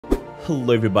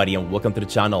Hello everybody and welcome to the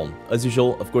channel. As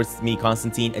usual, of course, it's me,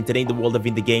 Constantin, and today in the world of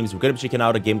indie games, we're going to be checking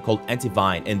out a game called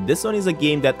Antivine. And this one is a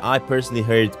game that I personally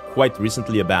heard quite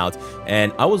recently about,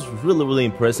 and I was really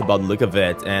impressed about the look of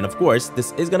it. And of course,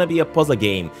 this is going to be a puzzle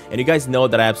game. And you guys know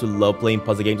that I absolutely love playing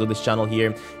puzzle games on this channel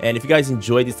here. And if you guys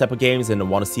enjoy these type of games and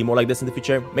want to see more like this in the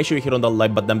future, make sure you hit on the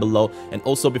like button down below. And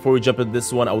also, before we jump into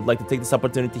this one, I would like to take this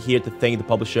opportunity here to thank the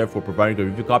publisher for providing a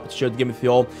review copy to share the game with you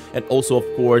all. And also, of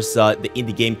course, the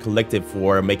Indie Game Collective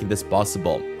for making this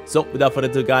possible. So without further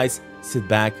ado, guys, sit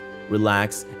back,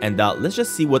 relax, and let's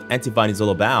just see what Antivine is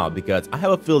all about, because I have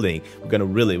a feeling we're gonna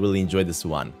really enjoy this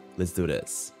one. Let's do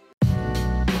this.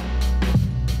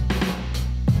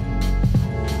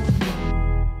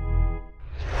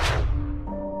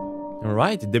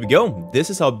 Alright, there we go. This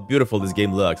is how beautiful this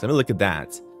game looks. I mean, look at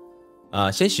that.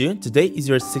 Shenshu, today is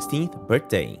your 16th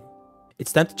birthday.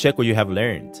 It's time to check what you have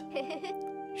learned.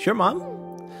 Sure, Mom.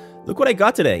 Look what I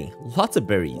got today. Lots of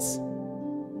berries.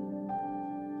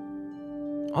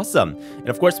 Awesome. And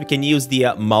of course, we can use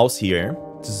the mouse here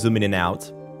to zoom in and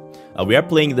out. We are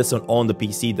playing this on the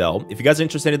PC though. If you guys are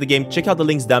interested in the game, check out the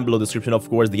links down below the description. Of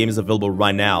course, the game is available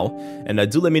right now. And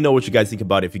do let me know what you guys think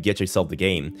about it if you get yourself the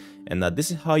game. And this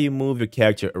is how you move your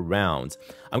character around.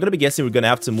 I'm going to be guessing we're going to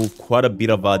have to move quite a bit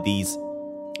of these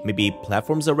maybe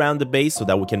platforms around the base so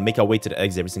that we can make our way to the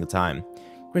exit every single time.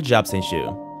 Great job,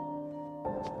 Senshu.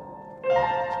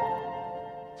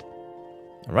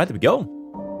 Alright, there we go.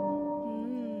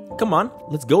 Come on,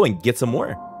 let's go and get some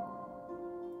more.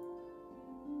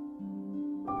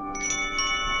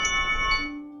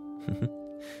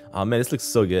 Oh man, this looks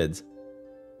so good.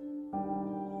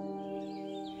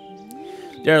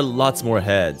 There are lots more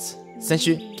heads.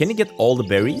 Senshu, can you get all the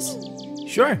berries?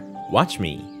 Sure, watch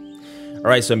me.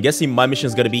 Alright, so I'm guessing my mission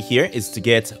is gonna be here is to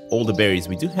get all the berries.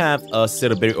 We do have a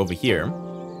set of berry over here.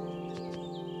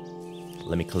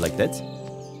 Let me collect it.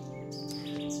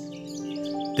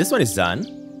 This one is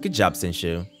done. Good job,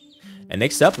 Senshu. And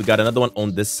next up, we got another one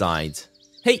on this side.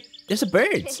 Hey, there's a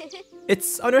bird.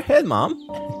 It's on your head, Mom.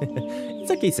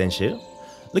 It's okay, Senshu.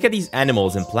 Look at these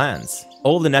animals and plants.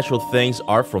 All the natural things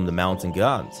are from the mountain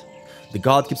god. The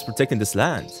god keeps protecting this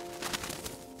land.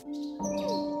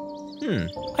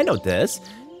 I know this.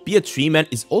 Be a tree man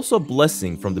is also a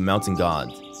blessing from the mountain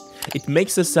god. It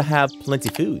makes us to have plenty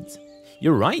food.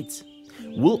 You're right.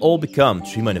 We'll all become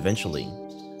tree men eventually.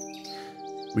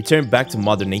 Return back to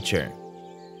Mother Nature.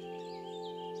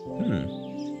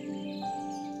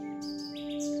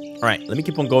 Alright, let me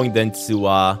keep on going then to,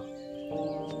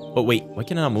 Oh wait, why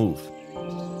can't I not move?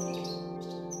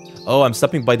 Oh, I'm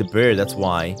stopping by the bird, that's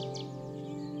why.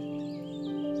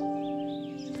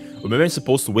 Remember, I'm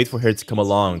supposed to wait for her to come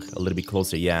along a little bit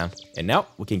closer, yeah. And now,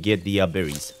 we can get the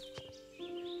berries.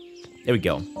 There we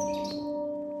go.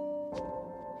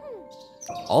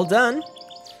 All done.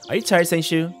 Are you tired,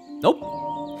 Senshu? Nope.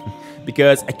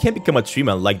 Because I can't become a tree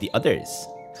man like the others.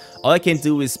 All I can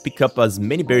do is pick up as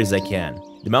many berries as I can.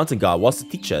 The mountain god wants to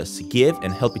teach us to give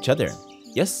and help each other.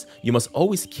 Yes, you must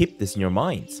always keep this in your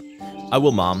minds. I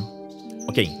will, Mom.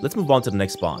 Okay, let's move on to the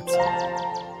next spot.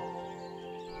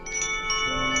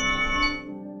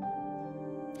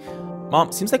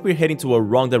 Mom, seems like we're heading to a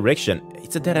wrong direction.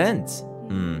 It's a dead end.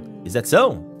 Is that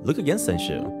so? Look again,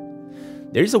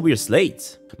 Senshu. There is a weird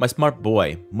slate. My smart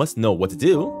boy must know what to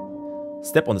do.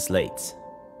 Step on the slate.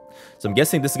 So I'm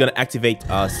guessing this is gonna activate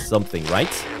something, right?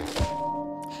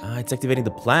 It's activating the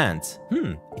plant.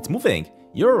 It's moving.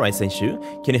 You're alright, Senshu.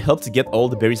 Can you help to get all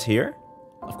the berries here?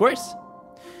 Of course.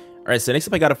 Alright, so next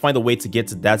up I gotta find a way to get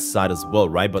to that side as well,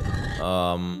 right? But,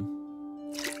 oh,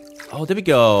 there we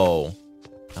go.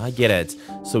 I get it.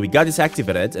 So we got this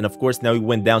activated, and of course now we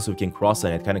went down so we can cross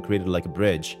on it. Kind of created like a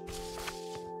bridge.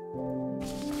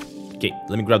 Okay,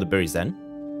 let me grab the berries then.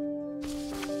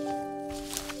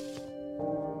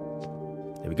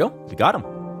 There we go. We got him.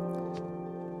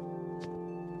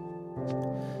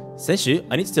 Senshu,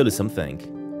 I need to tell you something.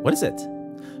 What is it?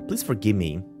 Please forgive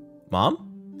me. Mom?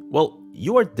 Well,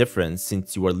 you are different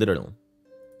since you were little.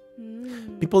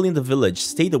 People in the village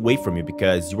stayed away from you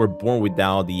because you were born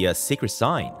without the sacred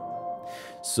sign.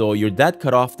 So your dad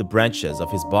cut off the branches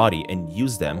of his body and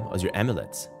used them as your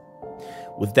amulets.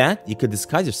 With that, you could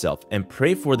disguise yourself and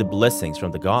pray for the blessings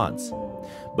from the gods.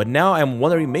 But now I'm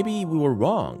wondering, maybe we were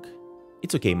wrong.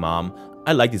 It's okay, Mom.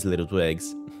 I like these little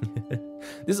twigs.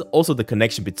 This is also the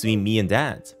connection between me and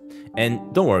Dad.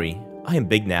 And don't worry, I am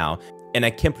big now, and I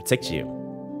can protect you.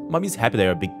 Mommy's happy that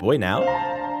you're a big boy now.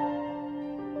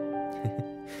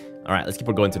 Alright, let's keep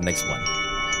on going to the next one.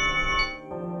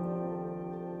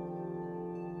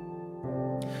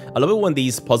 I love it when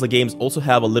these puzzle games also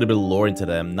have a little bit of lore into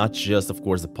them, not just, of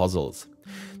course, the puzzles.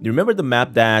 You remember the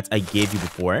map that I gave you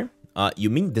before?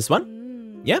 You mean this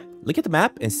one? Yeah, look at the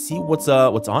map and see what's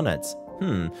on it.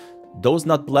 Those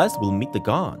not blessed will meet the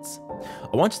gods.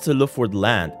 I want you to look for the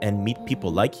land and meet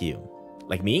people like you.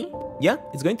 Like me? Yeah,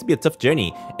 it's going to be a tough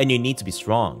journey and you need to be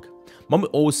strong. Mom will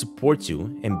always support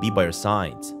you and be by your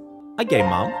side. I get it,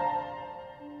 Mom.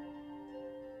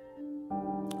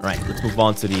 Alright, let's move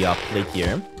on to the plate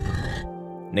here.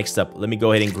 Next up, let me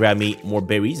go ahead and grab me more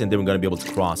berries and then we're going to be able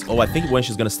to cross. Oh, I think when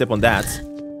she's going to step on that.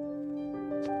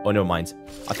 Oh, never mind.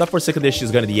 I thought for a second there she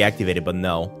was going to deactivate it, but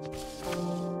no.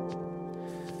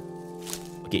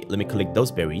 Okay, let me collect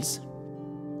those berries.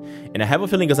 And I have a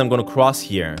feeling as I'm going to cross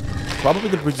here, probably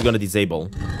the bridge is going to disable.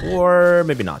 Or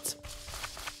maybe not.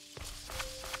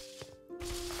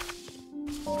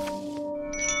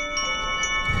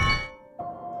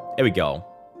 There we go.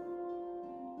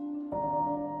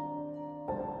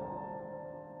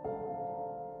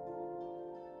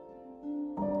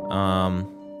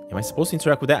 Am I supposed to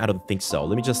interact with that? I don't think so.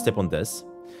 Let me just step on this.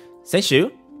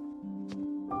 Senshu?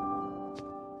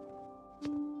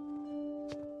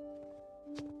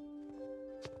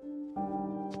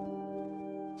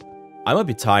 I might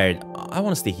be tired. I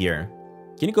want to stay here.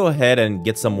 Can you go ahead and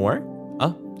get some more?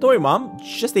 Don't worry, Mom.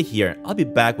 Just stay here. I'll be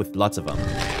back with lots of them.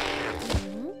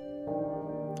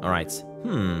 Alright.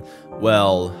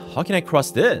 Well, how can I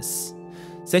cross this?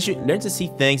 Senshu, learn to see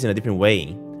things in a different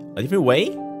way. A different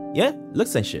way? Yeah? Look,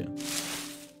 Senshu.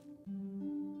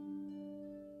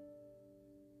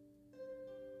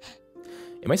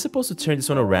 Am I supposed to turn this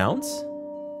one around?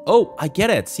 Oh, I get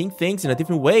it. Seeing things in a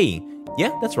different way.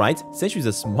 Yeah, that's right. Senshu is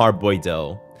a smart boy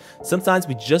though. Sometimes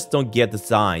we just don't get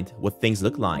decide what things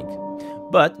look like.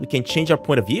 But we can change our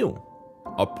point of view.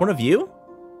 Our point of view?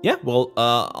 Yeah, well,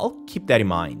 I'll keep that in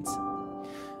mind.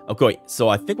 Okay, so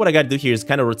I think what I gotta do here is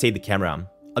kind of rotate the camera.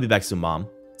 I'll be back soon, Mom.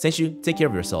 Senshu, take care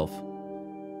of yourself.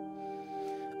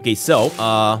 Okay, so,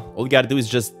 all we gotta do is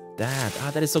just that.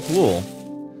 That is so cool.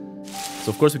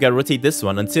 So, of course, we gotta rotate this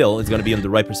one until it's gonna be on the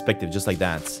right perspective, just like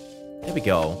that. There we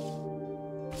go.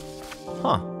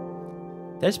 Huh.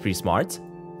 That's pretty smart.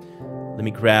 Let me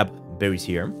grab berries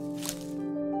here.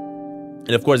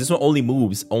 And, of course, this one only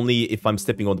moves only if I'm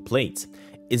stepping on the plate.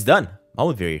 It's done.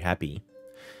 I'm very happy.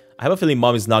 I have a feeling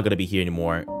Mom is not gonna be here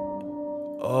anymore.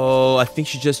 Oh, I think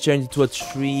she just turned into a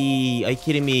tree. Are you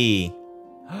kidding me?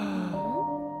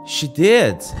 She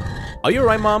did. Are you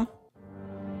alright, Mom?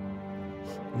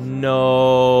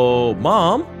 No.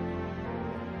 Mom?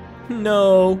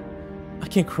 No. I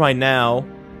can't cry now.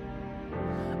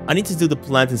 I need to do the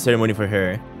planting ceremony for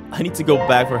her. I need to go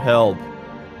back for help.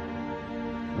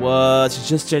 What? She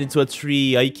just turned into a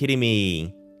tree. Are you kidding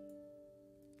me?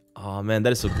 Oh man,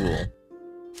 that is so cool.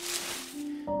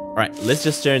 Alright, let's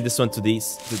just turn this one to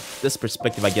this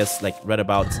perspective, I guess, like right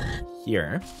about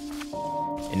here.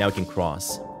 And now we can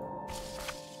cross.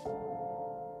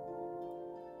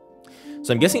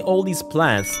 So I'm guessing all these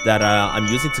plants that I'm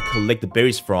using to collect the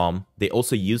berries from, they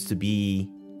also used to be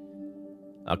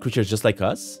creatures just like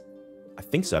us? I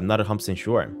think so, I'm not 100%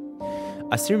 sure.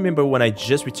 I still remember when I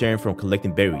just returned from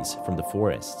collecting berries from the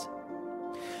forest.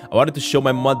 I wanted to show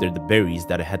my mother the berries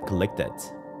that I had collected.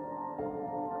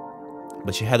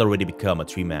 But she had already become a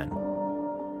tree man.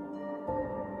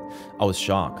 I was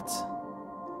shocked.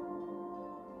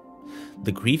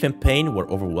 The grief and pain were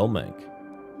overwhelming.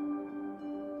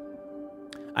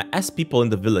 I asked people in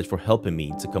the village for helping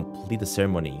me to complete the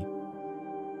ceremony.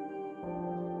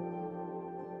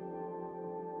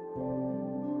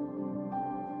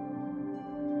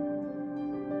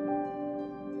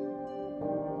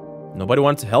 Nobody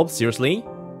wanted to help, seriously?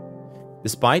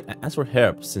 Despite I asked for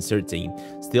help, sincerity,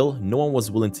 still no one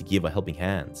was willing to give a helping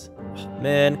hand.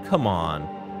 Man, come on.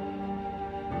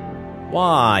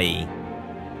 Why?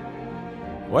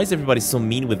 Why is everybody so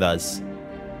mean with us?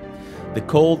 The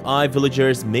cold-eyed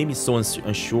villagers made me so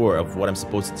unsure of what I'm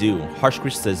supposed to do. Harsh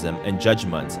criticism and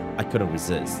judgment I couldn't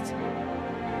resist.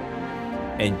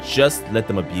 And just let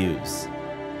them abuse.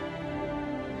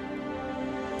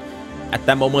 At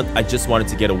that moment, I just wanted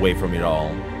to get away from it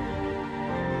all.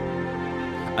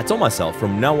 I told myself,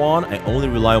 from now on, I only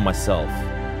rely on myself.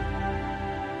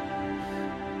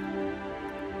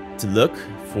 To look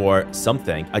for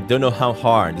something. I don't know how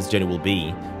hard this journey will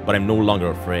be, but I'm no longer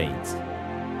afraid.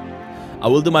 I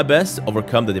will do my best to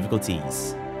overcome the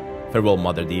difficulties. Farewell,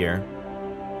 mother dear.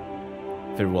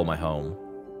 Farewell, my home.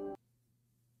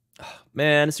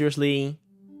 Man, seriously?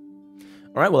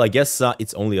 Alright, well, I guess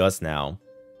it's only us now.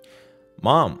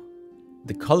 Mom,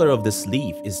 the color of this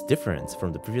leaf is different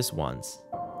from the previous ones.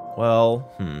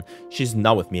 Well, she's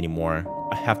not with me anymore.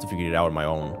 I have to figure it out on my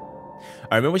own.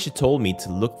 I remember she told me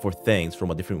to look for things from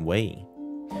a different way.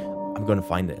 I'm gonna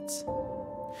find it.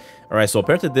 Alright, so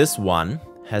apparently this one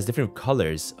has different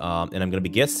colors. And I'm gonna be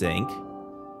guessing...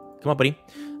 Come on, buddy.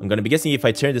 I'm gonna be guessing if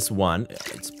I turn this one,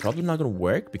 it's probably not gonna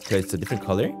work because it's a different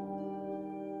color.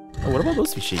 Oh, what about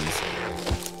those fishies?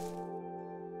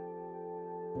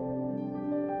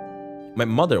 My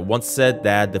mother once said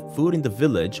that the food in the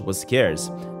village was scarce.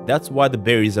 That's why the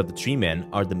berries of the tree man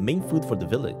are the main food for the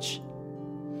village.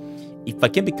 If I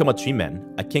can't become a tree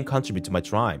man, I can't contribute to my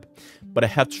tribe. But I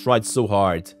have tried so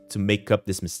hard to make up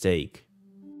this mistake.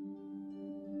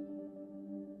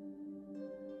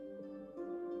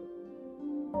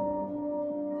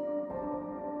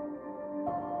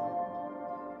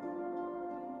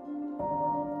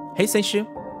 Hey, Senshu.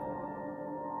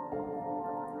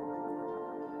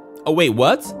 Oh, wait,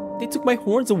 what? They took my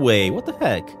horns away. What the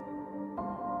heck?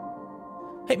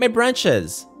 Hey, my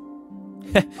branches.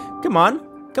 Come on.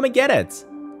 Come and get it.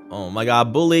 Oh my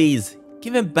god, bullies.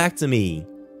 Give him back to me.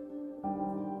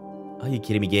 Are you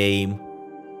kidding me, game?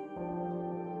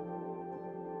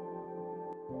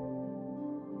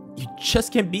 You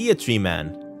just can't be a tree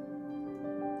man.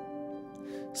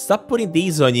 Stop putting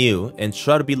these on you and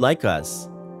try to be like us.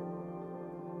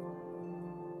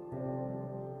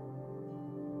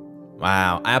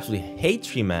 Wow, I absolutely hate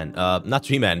tree men. Not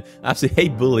tree men. I absolutely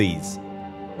hate bullies.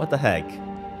 What the heck?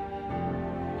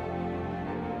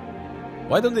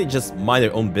 Why don't they just mind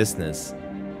their own business?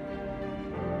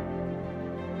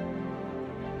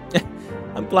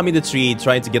 I'm climbing the tree,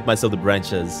 trying to get myself the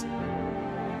branches.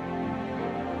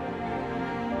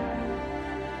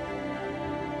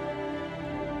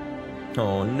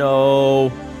 Oh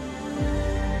no.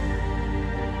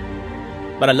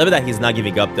 But I love that he's not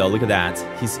giving up though. Look at that.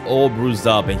 He's all bruised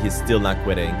up and he's still not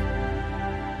quitting.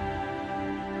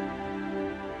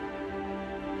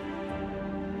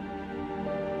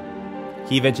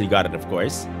 He eventually got it, of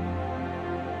course.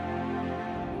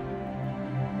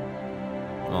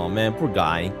 Oh man, poor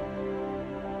guy.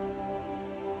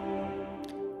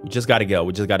 We just gotta go.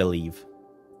 We just gotta leave.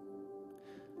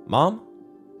 Mom,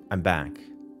 I'm back.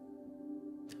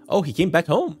 Oh, he came back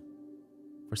home.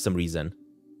 For some reason.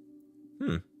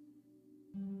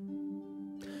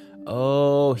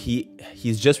 Oh,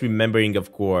 he's just remembering,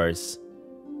 of course.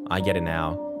 I get it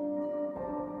now.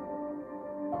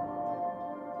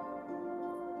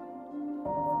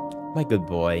 My good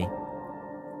boy.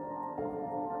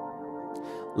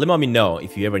 Let mommy know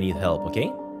if you ever need help,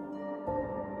 okay?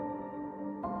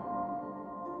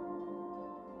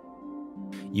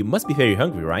 You must be very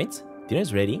hungry, right?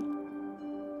 Dinner's ready.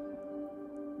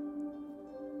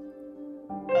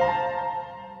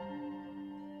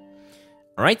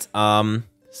 Alright,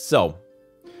 so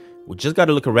we just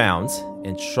gotta look around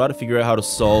and try to figure out how to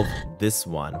solve this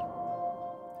one.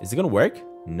 Is it gonna work?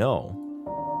 No.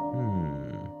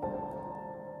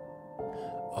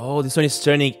 Oh, this one is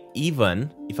turning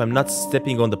even if I'm not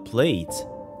stepping on the plate.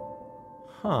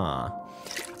 Huh.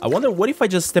 I wonder what if I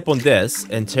just step on this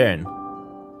and turn?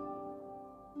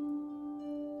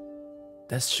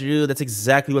 That's true, that's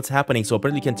exactly what's happening. So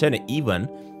apparently you can turn it even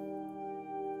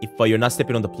if you're not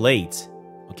stepping on the plate.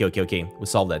 Okay. We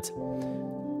solved it.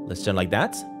 Let's turn like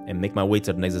that and make my way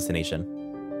to the next destination.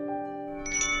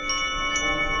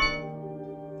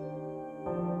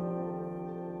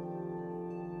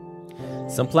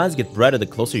 Some plants get brighter the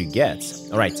closer you get.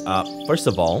 Alright, first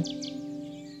of all,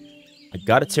 I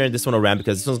gotta turn this one around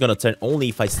because this one's gonna turn only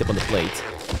if I step on the plate.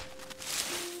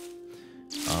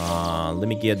 Let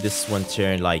me get this one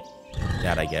turned like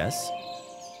that, I guess.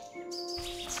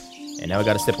 And now I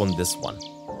gotta step on this one.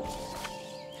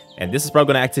 And this is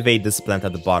probably gonna activate this plant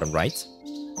at the bottom, right?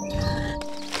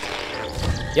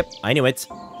 Yep, I knew it.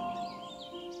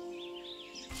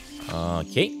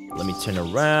 Okay, let me turn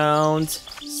around.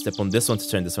 Step on this one to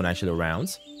turn this one actually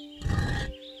around.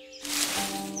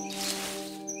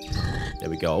 There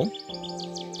we go.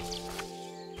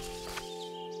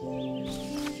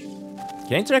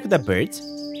 Can I interact with that bird?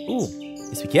 Ooh,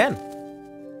 yes we can.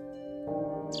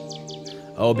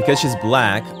 Oh, because she's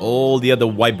black, all the other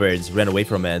white birds ran away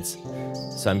from it.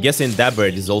 So I'm guessing that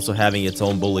bird is also having its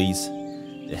own bullies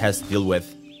it has to deal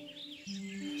with.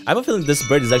 I have a feeling this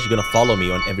bird is actually gonna follow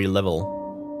me on every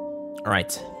level.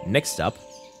 Alright, next up.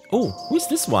 Oh, who's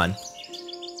this one?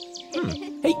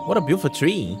 Hey, what a beautiful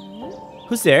tree.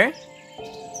 Who's there?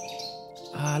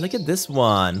 Ah, look at this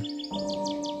one.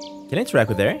 Can I interact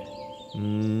with her?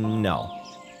 No.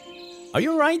 Are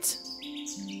you alright?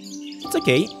 It's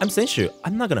okay, I'm Senshu.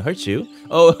 I'm not gonna hurt you.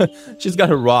 Oh, she's got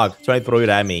a rock. Try to throw it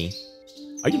at me.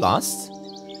 Are you lost?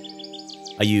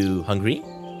 Are you hungry?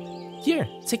 Here,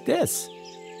 take this.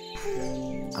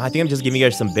 I think I'm just giving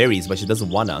her some berries, but she doesn't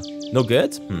wanna. No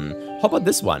good? How about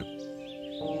this one?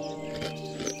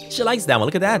 She likes that one,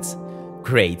 look at that.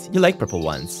 Great, you like purple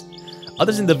ones.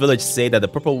 Others in the village say that the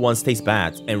purple ones taste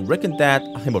bad and reckon that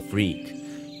I'm a freak.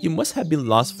 You must have been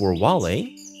lost for a while, eh?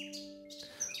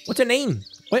 What's her name?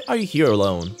 Why are you here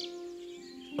alone?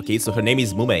 Okay, so her name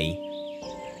is Mumei.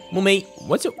 Mumei,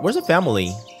 where's your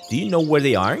family? Do you know where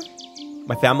they are?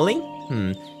 My family?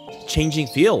 Changing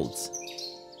fields.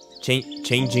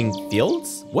 Changing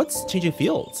fields? What's changing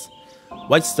fields?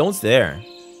 White stones there.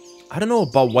 I don't know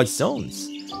about white stones.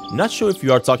 Not sure if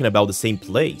you are talking about the same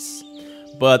place.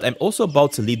 But I'm also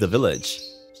about to leave the village.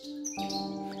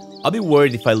 I'll be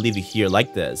worried if I leave you here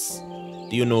like this.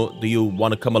 Do you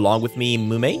want to come along with me,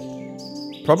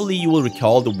 Mumei? Probably you will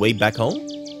recall the way back home?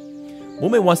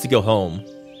 Mumei wants to go home.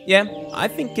 Yeah, I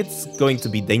think it's going to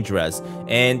be dangerous,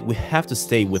 and we have to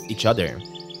stay with each other.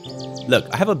 Look,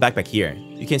 I have a backpack here.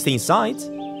 You can stay inside.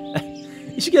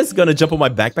 Is she guys gonna jump on my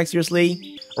backpack,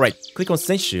 seriously? Alright, click on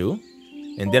Senshu.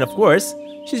 And then, of course,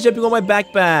 she's jumping on my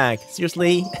backpack.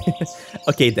 Seriously?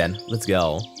 Okay then, let's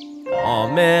go.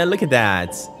 Oh man, look at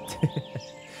that.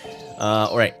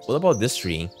 Alright, what about this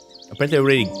tree? Apparently I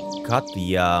already got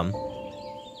the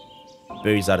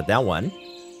berries out of that one.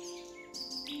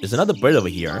 There's another bird over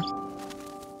here.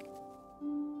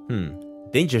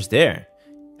 Danger's there.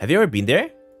 Have you ever been there?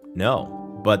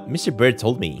 No, but Mr. Bird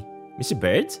told me. Mr.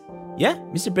 Bird? Yeah,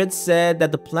 Mr. Bird said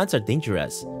that the plants are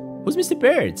dangerous. Who's Mr.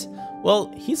 Bird?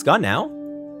 Well, he's gone now.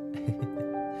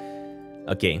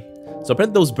 Okay, so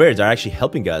apparently those birds are actually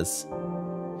helping us.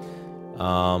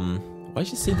 Why is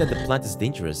she saying that the plant is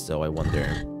dangerous though, I wonder?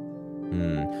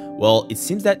 Well, it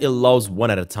seems that it allows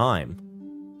one at a time.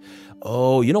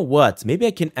 Oh, you know what? Maybe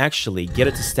I can actually get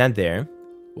it to stand there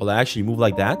while I actually move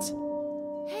like that.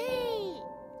 Hey!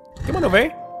 Come on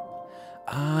over.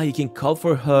 Ah, you can call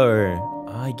for her.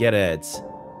 I get it.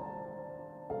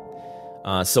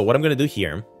 So what I'm gonna do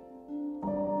here,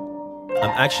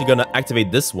 I'm actually gonna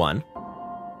activate this one.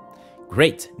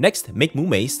 Great. Next, make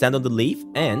Mumei stand on the leaf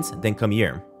and then come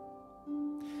here.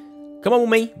 Come on,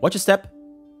 Mumei. Watch your step.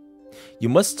 You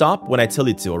must stop when I tell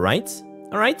you to, alright?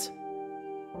 Alright?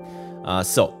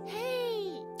 So,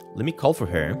 let me call for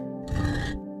her.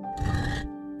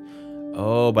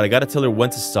 Oh, but I gotta tell her when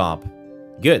to stop.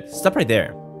 Good, stop right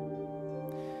there.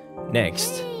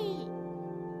 Next,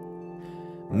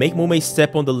 make Mumei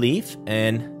step on the leaf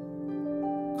and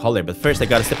call her. But first I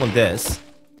gotta step on this.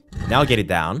 Now get it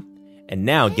down. And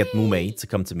now get Mumei to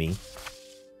come to me.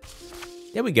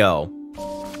 There we go.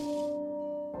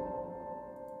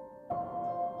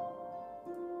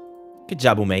 Good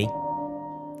job, Mumei.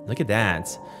 Look at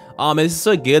that. Oh man, this is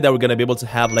so good that we're gonna be able to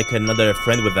have like another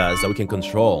friend with us that we can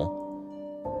control.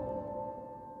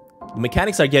 The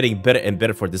mechanics are getting better and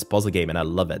better for this puzzle game and I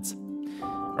love it.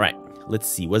 Alright, let's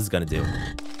see what it's gonna do.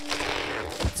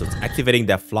 So it's activating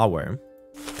that flower.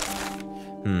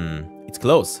 It's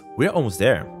close. We're almost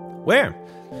there. Where?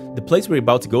 The place we're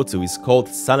about to go to is called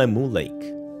Silent Moon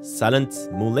Lake. Silent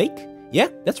Moon Lake? Yeah,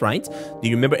 that's right. Do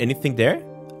you remember anything there?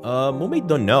 Mumei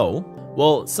don't know.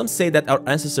 Well, some say that our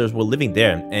ancestors were living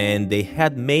there and they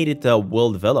had made it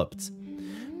well developed.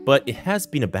 But it has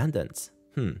been abandoned.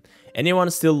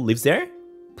 Anyone still lives there?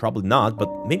 Probably not,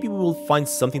 but maybe we will find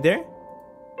something there?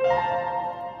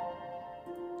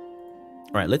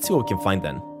 Alright, let's see what we can find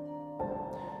then.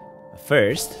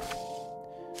 First,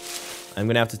 I'm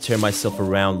gonna have to turn myself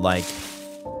around like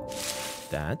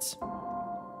that.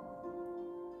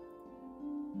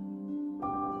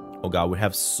 Oh god, we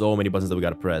have so many buttons that we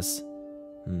gotta press.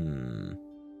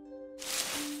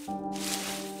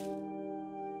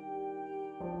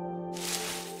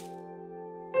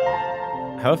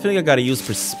 I have a feeling I gotta use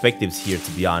perspectives here,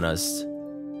 to be honest.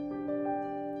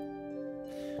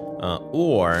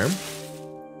 Or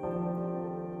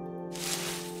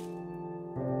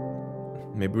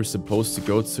maybe we're supposed to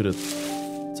go to the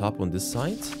top on this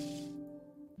side?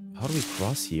 How do we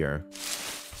cross here?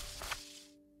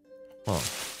 Huh.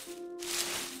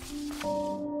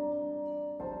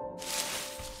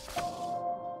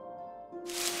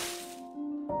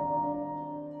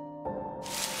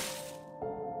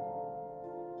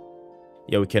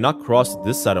 Yeah, we cannot cross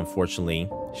this side, unfortunately.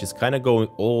 She's kind of going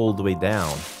all the way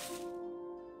down.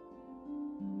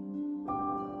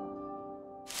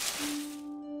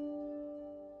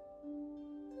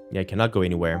 Yeah, I cannot go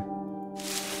anywhere.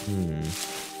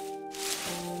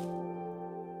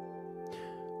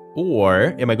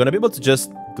 Or, am I gonna be able to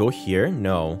just go here?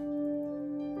 No.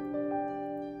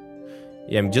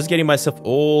 Yeah, I'm just getting myself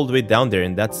all the way down there,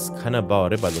 and that's kind of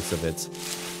about it by the looks of it.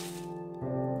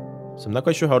 So I'm not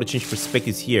quite sure how to change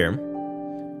perspectives here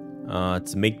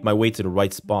to make my way to the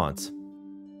right spot.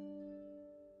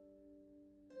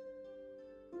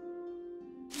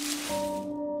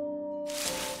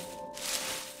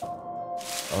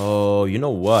 Oh, you know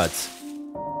what?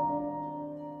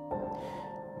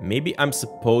 Maybe I'm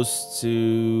supposed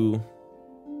to...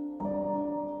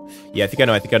 Yeah, I think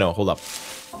I know. Hold up.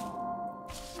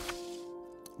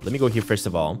 Let me go here first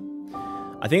of all.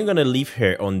 I think I'm gonna leave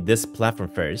her on this platform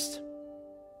first.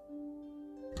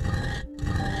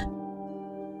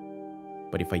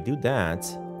 But if I do that...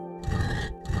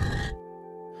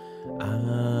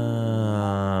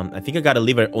 I think I gotta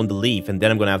leave her on the leaf, and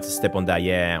then I'm gonna have to step on that.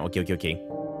 Yeah, okay.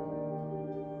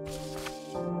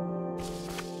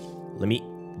 Let me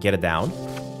get it down.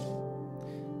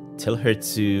 Tell her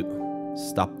to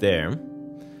stop there.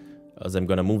 As I'm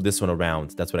gonna move this one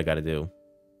around. That's what I gotta do.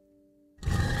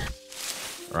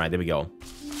 Alright, there we go.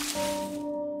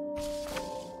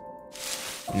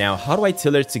 Now, how do I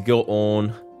tell her to go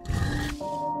on?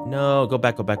 No, go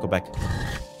back.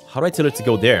 How do I tell her to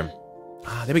go there?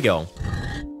 Ah, there we go.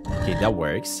 Okay, that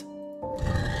works.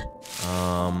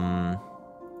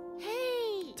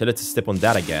 Tell her to step on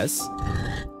that, I guess.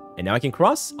 And now I can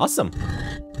cross? Awesome.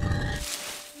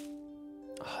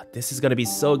 Oh, this is gonna be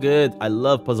so good. I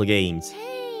love puzzle games.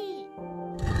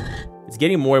 It's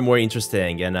getting more and more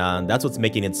interesting, and that's what's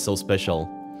making it so special.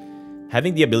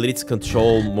 Having the ability to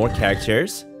control more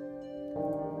characters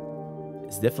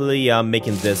is definitely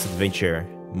making this adventure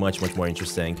much more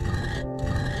interesting.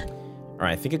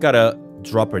 Alright, I think I gotta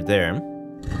drop her there.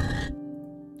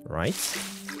 Right?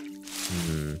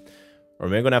 Or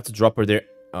maybe I'm gonna have to drop her there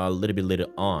a little bit later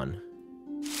on.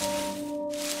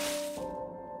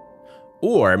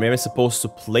 Or maybe I'm supposed to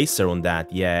place her on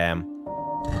that. Yeah.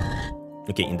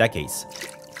 Okay, in that case,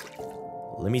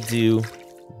 let me do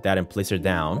that and place her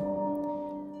down.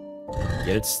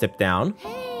 Get it to step down.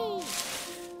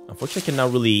 Unfortunately, I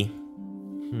cannot really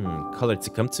color it to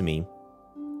come to me.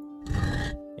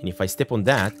 And if I step on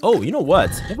that... Oh, you know what?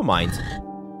 Never mind.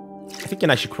 I think I can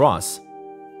actually cross.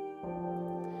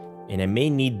 And I may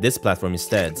need this platform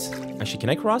instead. Actually, can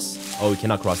I cross? Oh, we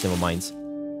cannot cross. Never mind.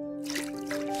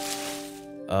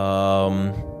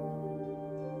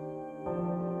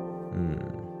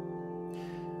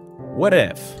 What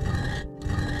if?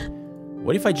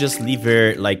 What if I just leave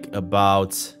her, like,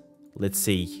 about... Let's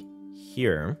say,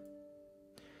 here.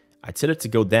 I tell her to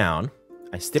go down.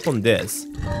 I step on this.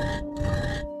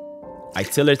 I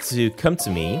tell her to come to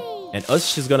me, and as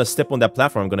she's gonna step on that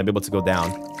platform, I'm gonna be able to go down.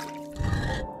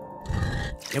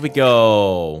 There we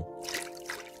go.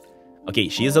 Okay,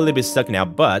 she is a little bit stuck now,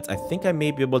 but I think I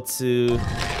may be able to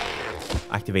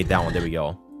activate that one. There we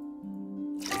go.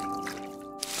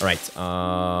 Alright,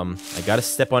 I gotta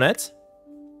step on it.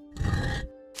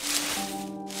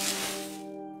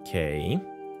 Okay.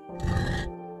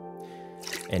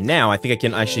 And now I think I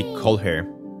can actually call her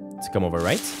to come over,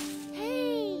 right?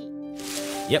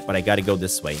 Yep, but I gotta go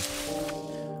this way.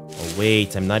 Oh,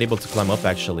 wait, I'm not able to climb up,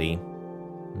 actually.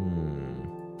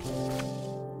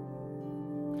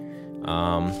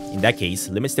 In that case,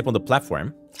 let me step on the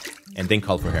platform and then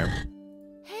call for her.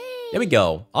 There we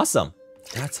go. Awesome.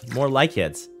 That's more like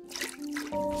it.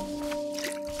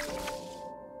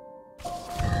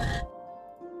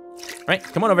 Alright,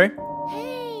 come on over.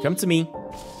 Come to me.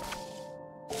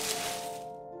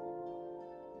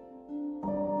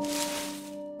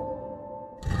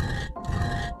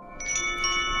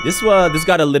 This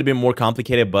got a little bit more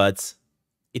complicated, but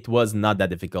it was not that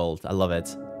difficult. I love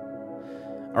it.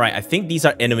 Alright, I think these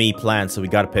are enemy plants, so we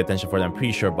gotta pay attention for them. I'm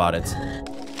pretty sure about it.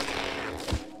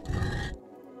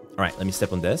 Alright, let me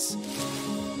step on this.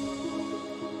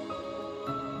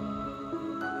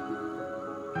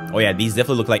 Oh yeah, these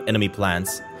definitely look like enemy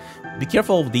plants. Be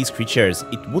careful of these creatures.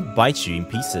 It would bite you in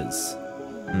pieces.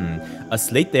 A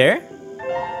slate there?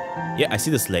 Yeah, I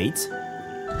see the slate.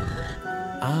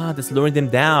 Ah, that's lowering them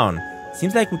down.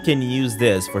 Seems like we can use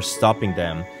this for stopping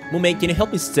them. Mume, can you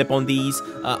help me step on these?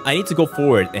 I need to go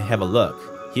forward and have a look.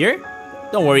 Here?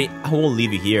 Don't worry, I won't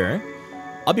leave you here.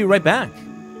 I'll be right back.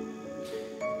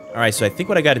 Alright, so I think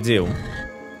what I gotta do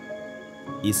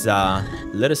is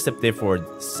let us step there for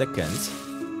a second.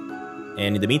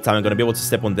 And in the meantime, I'm gonna be able to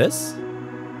step on this.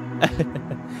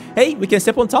 Hey, we can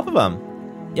step on top of them.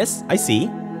 Yes, I see.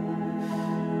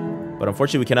 But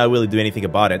unfortunately, we cannot really do anything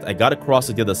about it. I gotta cross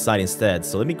to the other side instead.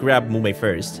 So let me grab Mume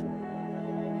first.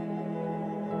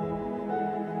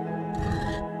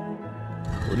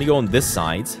 Let me go on this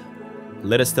side.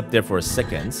 Let us step there for a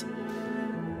second.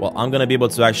 Well, I'm gonna be able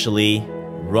to actually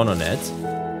run on it.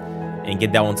 And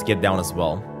get that one to get down as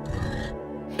well.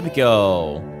 There we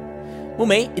go.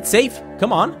 Mume, it's safe.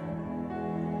 Come on.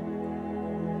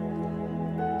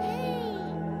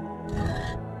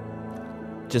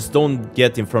 Just don't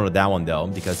get in front of that one though,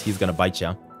 because he's gonna bite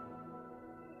you.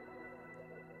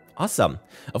 Awesome.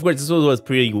 Of course, this was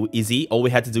pretty easy. All we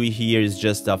had to do here is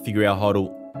just figure out how to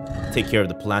take care of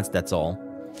the plants, that's all.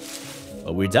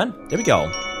 But we're done. There we go.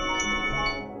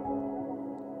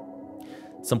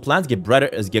 Some plants get brighter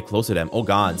as you get close to them. Oh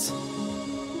gods.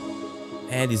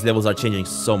 And these levels are changing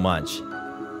so much.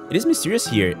 It is mysterious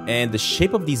here, and the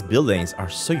shape of these buildings are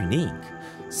so unique.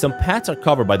 Some paths are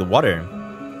covered by the water.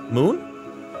 Moon?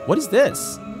 What is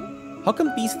this? How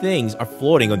come these things are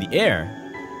floating on the air?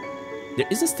 There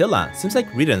is a stela. Seems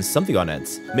like written something on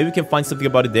it. Maybe we can find something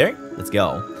about it there? Let's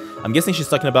go. I'm guessing she's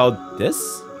talking about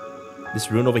this?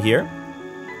 This rune over here?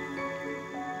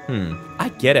 I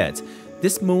get it.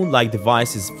 This moon-like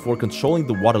device is for controlling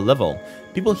the water level.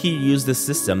 People here use this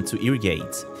system to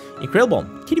irrigate. Incredible.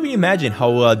 Can you even imagine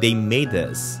how they made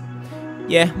this?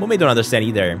 Yeah, Mumei don't understand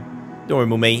either. Don't worry,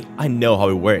 Mumei. I know how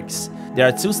it works. There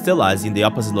are two stelas in the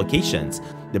opposite locations.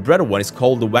 The brighter one is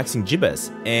called the waxing gibbous,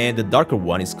 and the darker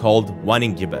one is called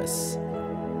waning gibbous.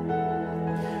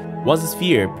 Once the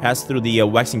sphere passes through the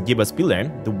waxing gibbous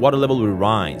pillar, the water level will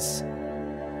rise.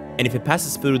 And if it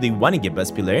passes through the waning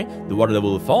gibbous pillar, the water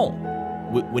level will fall.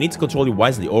 We need to control it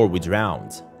wisely or we drown.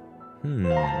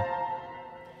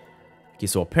 Okay,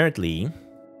 so apparently...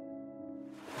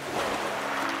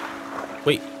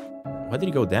 Wait, why did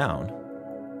it go down?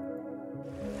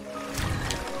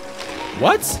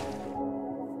 What?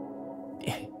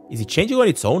 Is it changing on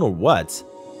its own or what?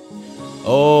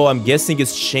 Oh, I'm guessing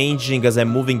it's changing as I'm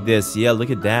moving this. Yeah, look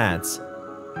at that.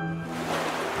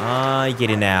 I get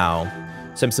it now.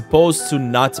 So I'm supposed to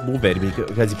not move it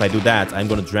because if I do that, I'm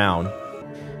gonna drown.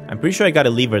 I'm pretty sure I got a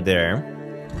lever there,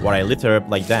 where I lift her up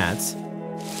like that.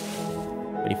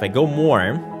 But if I go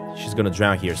more, she's gonna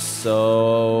drown here.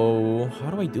 So how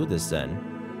do I do this then?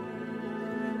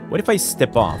 What if I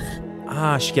step off?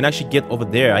 Ah, she can actually get over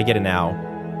there. I get it now.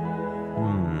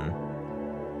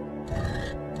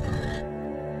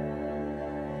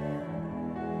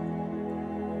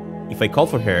 If I call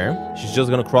for her, she's just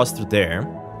gonna cross through there.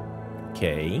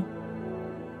 Okay.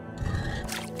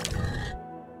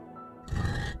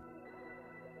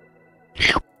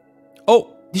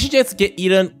 Oh, did she just get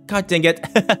eaten? God dang it.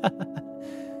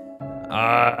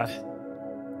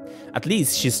 At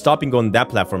least she's stopping on that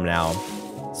platform now.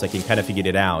 So I can kind of figure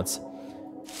it out.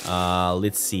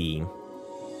 Let's see.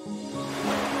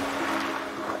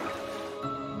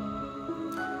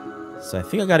 So I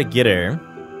think I gotta get her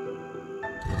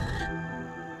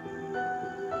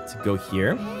to go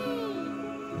here.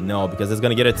 No, because that's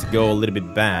gonna get her to go a little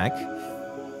bit back.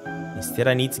 Instead,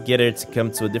 I need to get her to come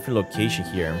to a different location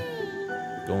here.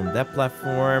 Go on that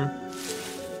platform.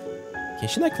 Okay,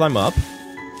 shouldn't I climb up?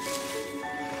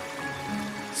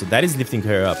 So that is lifting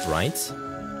her up, right?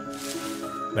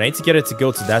 But I need to get her to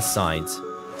go to that side.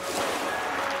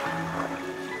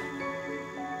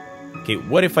 Okay,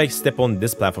 what if I step on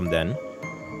this platform then?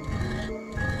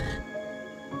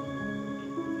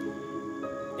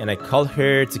 And I call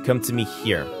her to come to me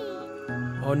here.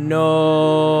 Oh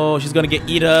no, she's gonna get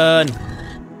eaten.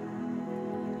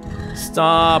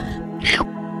 Stop.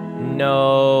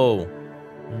 No.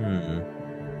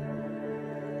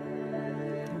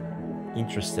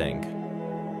 Interesting.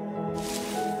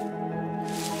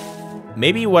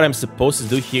 Maybe what I'm supposed to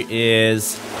do here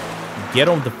is get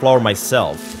on the floor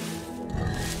myself.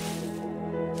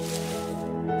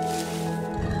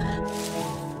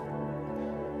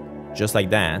 Just like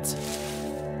that.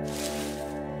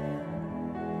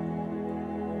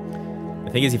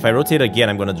 The thing is, if I rotate again,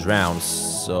 I'm gonna drown,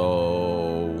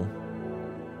 so...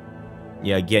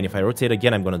 Yeah, again, if I rotate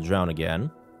again, I'm gonna drown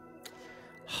again.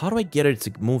 How do I get her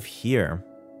to move here?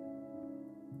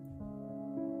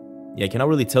 Yeah, I cannot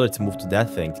really tell her to move to that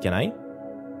thing, can I?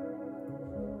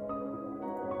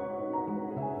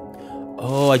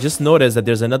 Oh, I just noticed that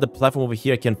there's another platform over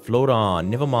here I can float on.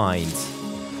 Never mind.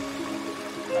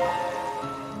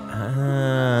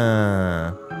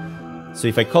 So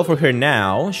if I call for her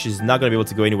now, she's not gonna be able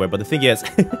to go anywhere. But the thing is,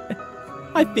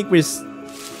 I think we're...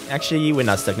 Actually, we're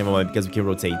not stuck, never mind, because we can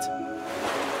rotate.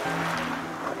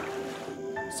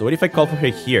 So what if I call for her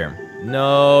here?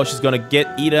 No, she's gonna get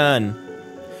eaten.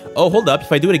 Oh, hold up.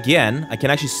 If I do it again, I can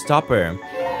actually stop her.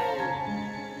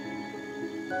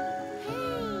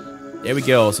 There we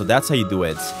go. So that's how you do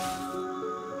it.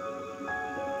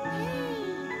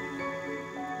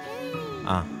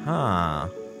 Aha.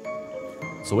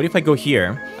 So what if I go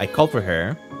here, I call for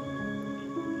her,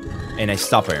 and I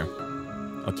stop her?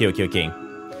 Okay.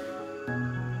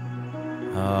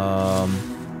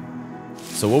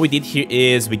 So what we did here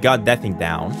is we got that thing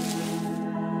down.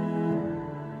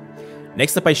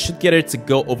 Next up, I should get her to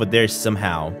go over there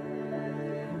somehow.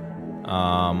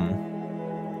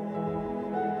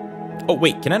 Oh,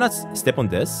 wait. Can I not step on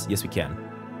this? Yes, we can.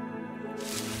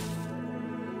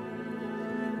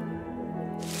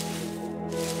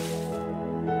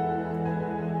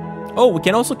 Oh, we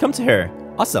can also come to her.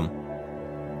 Awesome.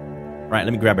 Right,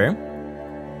 let me grab her.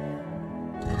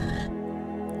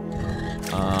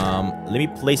 Let me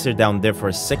place her down there for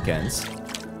a second.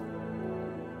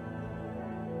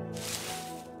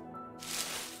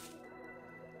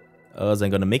 So I'm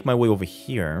gonna make my way over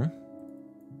here.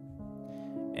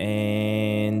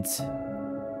 And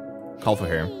call for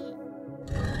her.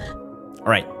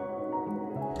 Alright.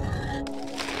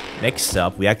 Next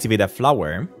up, we activate that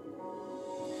flower.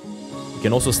 We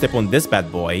can also step on this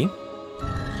bad boy.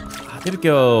 There we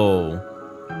go.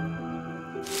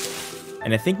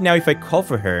 And I think now if I call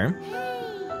for her,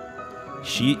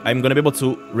 I'm gonna be able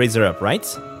to raise her up, right?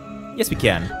 Yes, we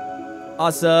can.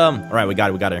 Awesome. Alright, we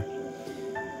got her.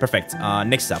 Perfect.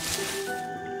 Next up.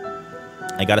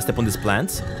 I gotta step on this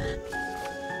plant.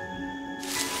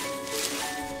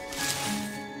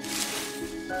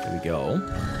 There we go.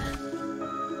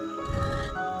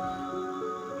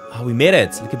 Oh, we made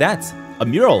it. Look at that. A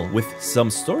mural with some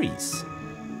stories.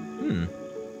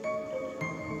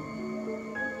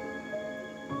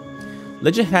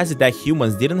 Legend has it that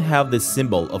humans didn't have this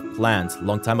symbol of plant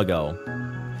long time ago.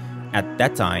 At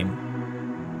that time,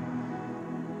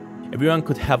 everyone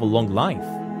could have a long life.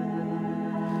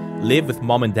 Live with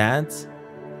mom and dad.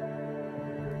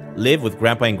 Live with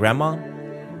grandpa and grandma.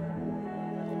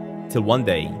 Till one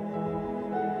day,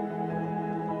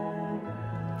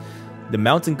 the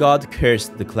mountain god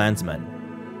cursed the clansmen.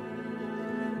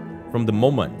 From the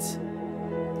moment,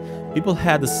 people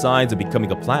had the signs of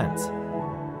becoming a plant.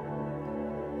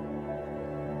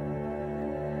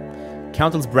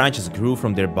 Countless branches grew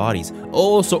from their bodies.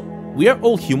 Oh, so we are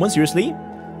all humans, seriously?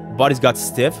 Bodies got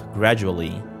stiff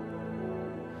gradually.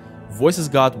 Voices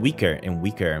got weaker and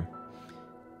weaker.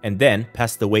 And then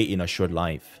passed away in a short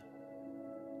life.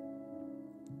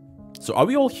 So are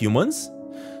we all humans?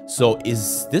 So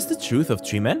is this the truth of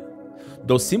tree men?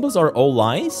 Those symbols are all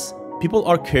lies? People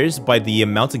are cursed by the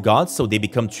mountain gods so they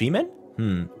become tree men?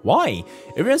 Why?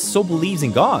 Everyone so believes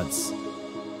in gods.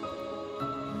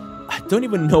 I don't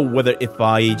even know whether if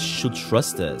I should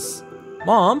trust this.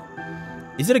 Mom,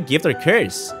 is it a gift or a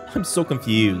curse? I'm so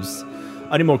confused.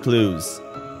 I need more clues.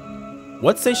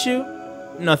 What, Seishu?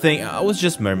 Nothing, I was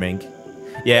just murmuring.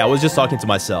 Yeah, I was just talking to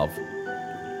myself.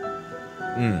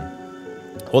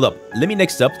 Hold up, let me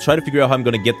next up try to figure out how I'm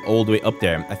gonna get all the way up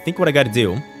there. I think what I gotta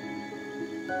do...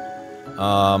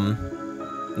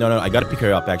 No, I gotta pick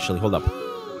her up actually, hold up.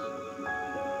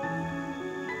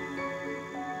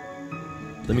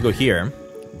 Let me go here,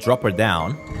 drop her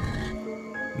down,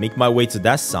 make my way to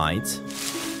that side.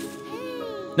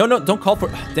 No, don't call for...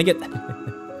 Dang it.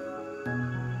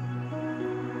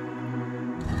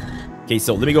 Okay,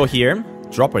 so let me go here,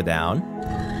 drop her down.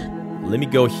 Let me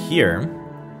go here,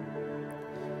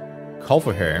 call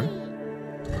for her.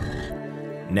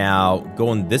 Now, go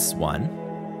on this one.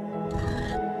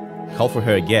 Call for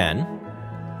her again.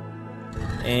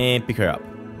 And pick her up.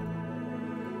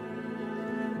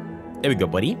 There we go,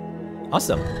 buddy.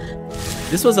 Awesome.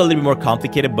 This was a little bit more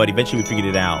complicated, but eventually we figured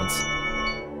it out.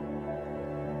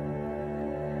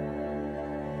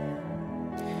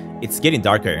 It's getting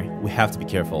darker. We have to be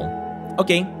careful.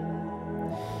 Okay.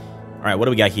 Alright, what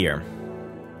do we got here?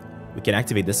 We can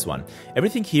activate this one.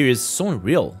 Everything here is so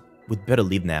unreal. We'd better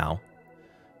leave now.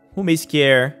 Who may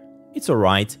scare? It's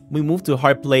alright. We move to a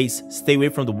hard place. Stay away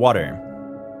from the water.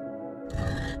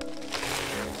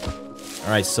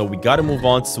 Alright, so we gotta move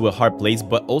on to a hard place,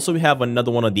 but also we have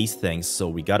another one of these things, so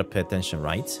we gotta pay attention,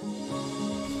 right?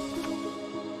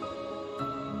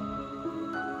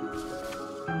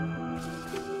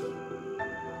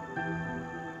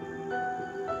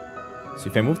 So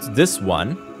if I move to this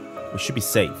one, we should be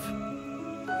safe.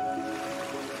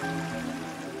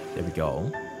 There we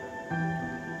go.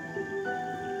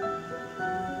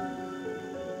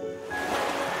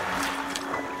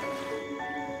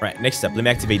 Right, next up, let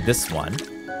me activate this one.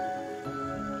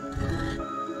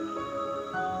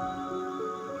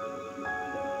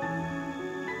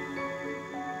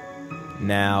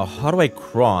 Now, how do I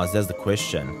cross? That's the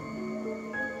question.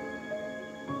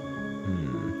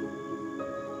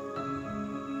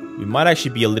 We might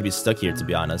actually be a little bit stuck here, to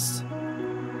be honest.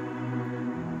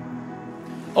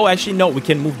 Oh, actually, no, we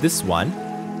can move this one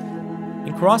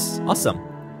and cross. Awesome.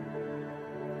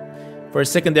 For a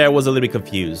second there, I was a little bit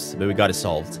confused, but we got it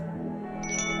solved.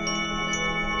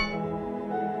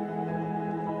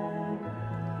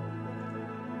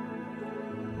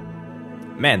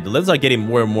 Man, the levels are getting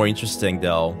more and more interesting,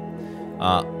 though.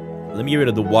 Let me get rid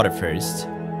of the water first.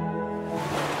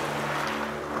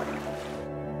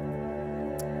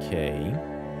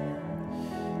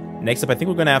 Next up, I think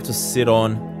we're gonna have to sit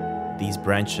on these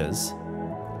branches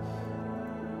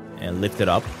and lift it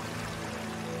up.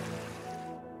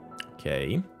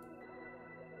 Okay.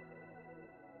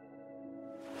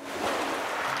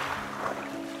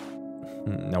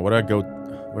 Now where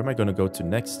am I gonna go to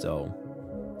next though?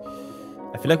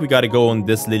 I feel like we gotta go on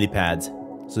this lily pad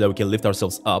so that we can lift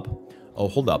ourselves up. Oh,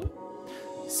 hold up.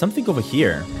 Something over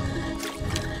here.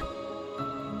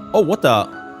 Oh, what the?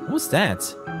 What's that?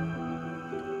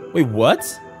 Wait, what?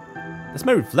 That's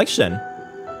my reflection.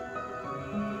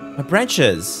 My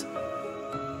branches.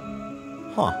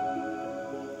 Huh.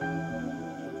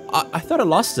 I thought I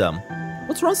lost them.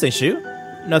 What's wrong, Senshu?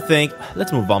 Nothing.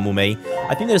 Let's move on, Mume.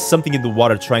 I think there's something in the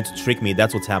water trying to trick me.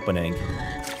 That's what's happening.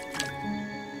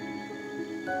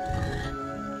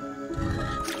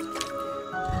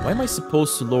 Why am I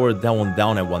supposed to lower that one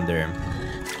down, I wonder?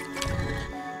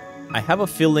 I have a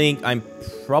feeling I'm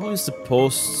probably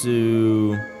supposed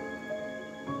to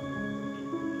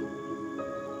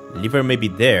leave her maybe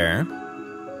there.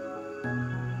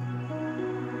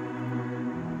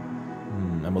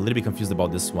 I'm a little bit confused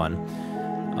about this one.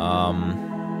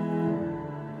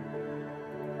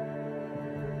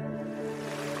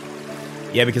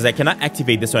 Yeah, because I cannot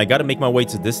activate this one. I gotta make my way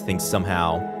to this thing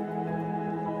somehow.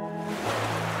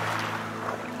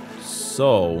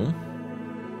 So...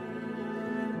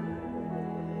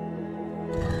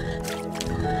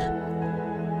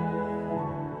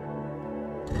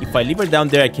 if I leave her down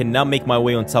there, I cannot make my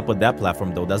way on top of that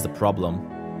platform, though. That's the problem.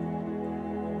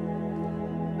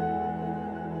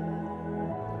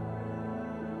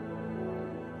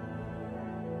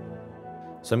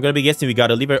 So I'm gonna be guessing we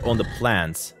gotta leave her on the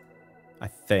plant. I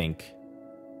think.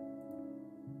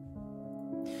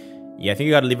 Yeah, I think we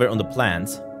gotta leave her on the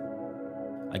plant.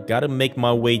 I gotta make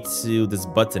my way to this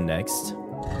button next.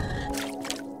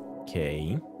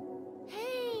 Okay.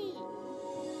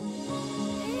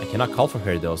 I cannot call for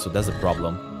her though, so that's the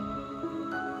problem.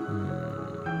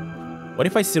 What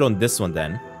if I sit on this one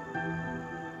then?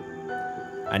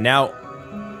 I now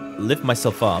lift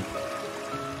myself up.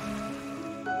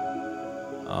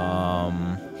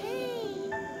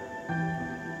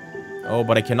 Oh,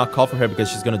 but I cannot call for her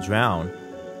because she's gonna drown.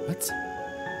 What?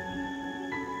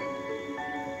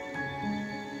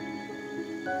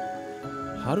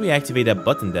 How do we activate that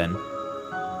button then?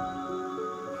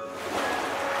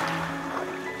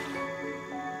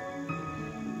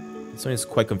 This one is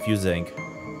quite confusing.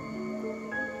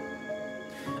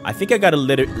 I think I gotta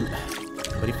let her...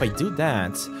 But if I do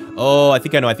that... Oh, I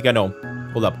think I know.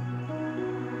 Hold up.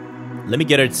 Let me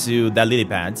get her to that lily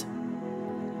pad.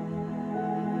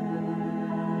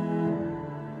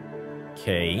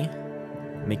 Okay.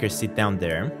 Make her sit down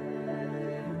there.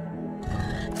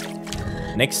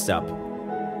 Next up,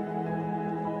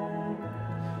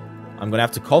 I'm gonna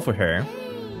have to call for her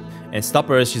and stop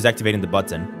her as she's activating the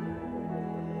button.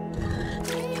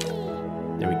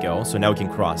 There we go. So now we can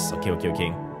cross.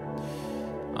 Okay.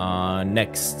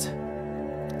 Next,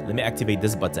 let me activate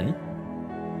this button.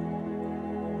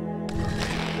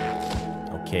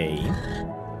 Okay.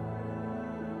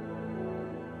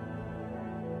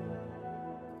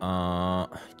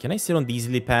 Can I sit on these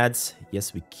lily pads?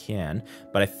 Yes, we can.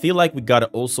 But I feel like we gotta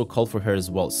also call for her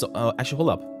as well. So, actually, hold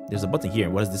up. There's a button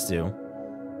here. What does this do?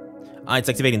 Ah, it's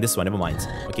activating this one. Never mind.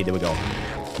 Okay, there we go.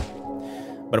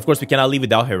 But of course, we cannot leave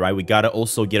without her, right? We gotta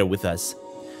also get her with us.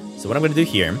 So what I'm gonna do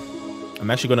here,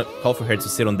 I'm actually gonna call for her to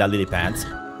sit on that lily pad,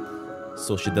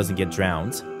 so she doesn't get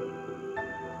drowned.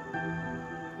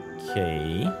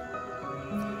 Okay.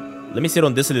 Let me sit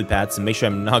on this lily pad to make sure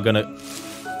I'm not gonna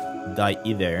die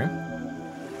either.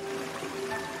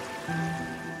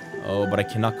 Oh, but I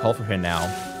cannot call for her now.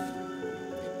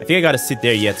 I think I gotta sit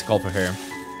there yet to call for her.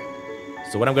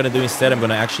 So what I'm gonna do instead, I'm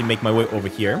gonna actually make my way over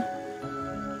here.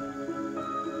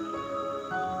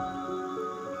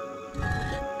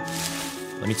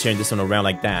 Let me turn this one around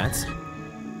like that.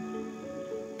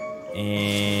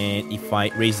 And if I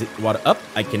raise the water up,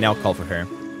 I can now call for her.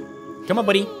 Come on,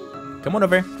 buddy. Come on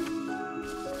over.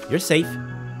 You're safe.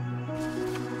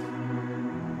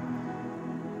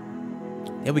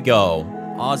 There we go.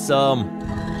 Awesome.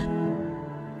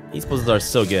 These puzzles are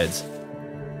so good.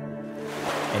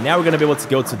 And now we're gonna be able to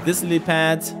go to this lily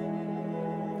pad.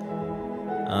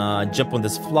 Jump on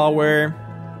this flower.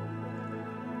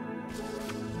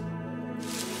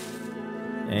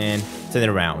 And turn it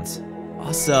around.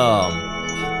 Awesome.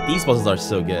 These puzzles are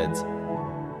so good.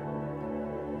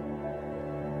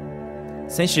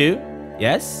 Senshu?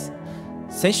 Yes?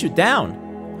 Senshu down.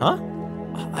 Huh?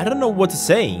 I don't know what to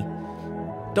say.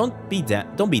 Don't be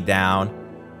down.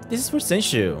 This is for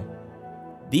Senshu.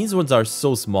 These ones are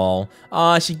so small.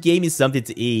 Ah, she gave me something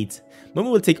to eat. Mama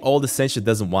will take all the since she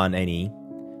doesn't want any.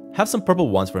 Have some purple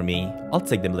ones for me. I'll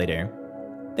take them later.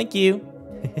 Thank you.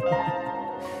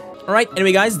 Alright,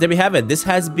 anyway guys, there we have it. This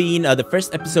has been the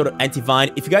first episode of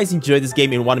Antivine. If you guys enjoyed this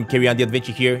game and want to carry on the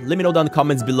adventure here, let me know down in the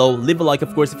comments below. Leave a like,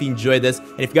 of course, if you enjoyed this.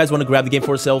 And if you guys want to grab the game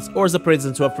for yourselves or as a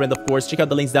present to a friend, of course, check out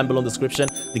the links down below in the description.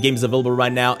 The game is available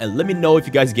right now, and let me know if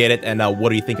you guys get it and what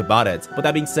do you think about it. But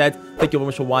that being said, thank you very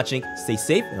much for watching. Stay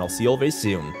safe, and I'll see you all very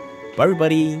soon. Bye,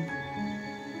 everybody.